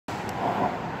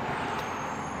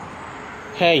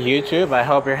Hey YouTube, I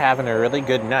hope you're having a really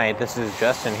good night. This is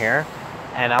Justin here,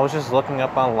 and I was just looking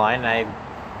up online, and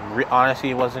I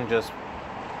honestly wasn't just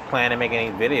planning to make any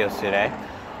videos today,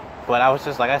 but I was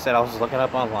just, like I said, I was just looking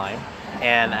up online,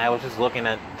 and I was just looking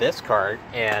at this card,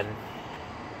 and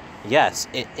yes,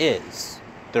 it is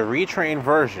the retrained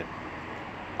version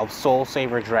of Soul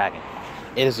Saver Dragon.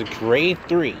 It is a grade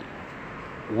 3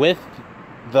 with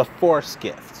the Force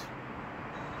gift.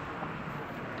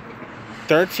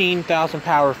 13,000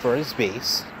 power for his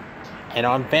base, and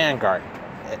on Vanguard,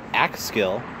 Axe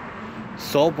skill,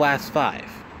 Soul Blast 5.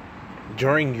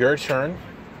 During your turn,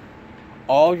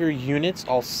 all your units,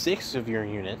 all 6 of your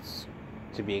units,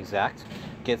 to be exact,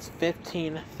 gets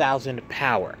 15,000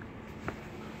 power.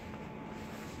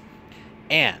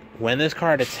 And when this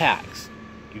card attacks,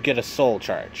 you get a soul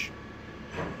charge.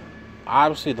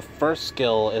 Obviously, the first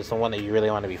skill is the one that you really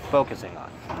want to be focusing on.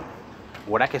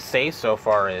 What I can say so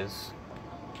far is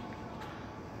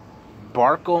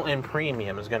Barkle and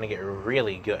Premium is going to get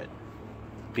really good,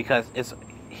 because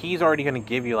he's already going to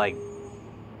give you like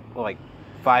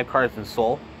 5 cards in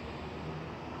Soul.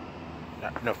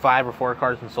 No, 5 or 4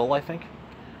 cards in Soul, I think.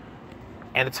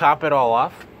 And to top it all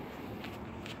off,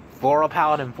 Floral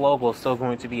Paladin Vogel is still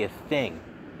going to be a thing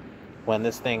when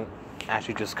this thing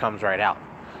actually just comes right out.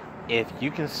 If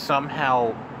you can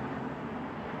somehow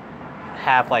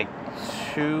have like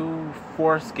 2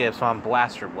 Force gifts on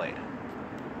Blaster Blade,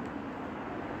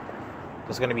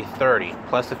 it's going to be 30,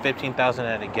 plus the 15,000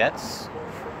 that it gets,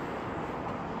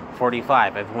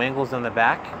 45. If Wingle's in the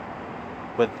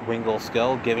back, with Wingle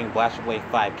skill, giving Blaster Blade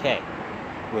 5k.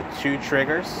 With 2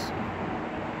 triggers,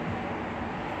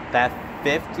 that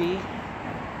 50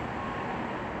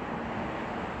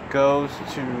 goes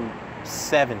to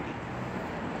 70,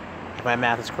 if my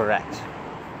math is correct.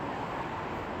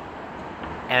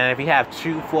 And if you have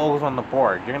 2 Vogels on the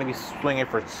board, you're going to be swinging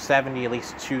for 70 at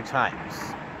least 2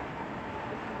 times.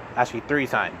 Actually, 3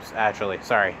 times, actually.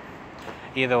 Sorry.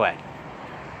 Either way.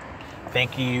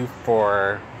 Thank you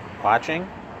for watching.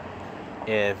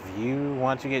 If you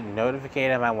want to get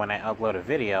notified about when I upload a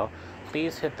video,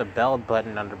 please hit the bell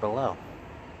button under below.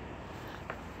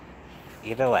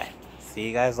 Either way. See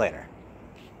you guys later.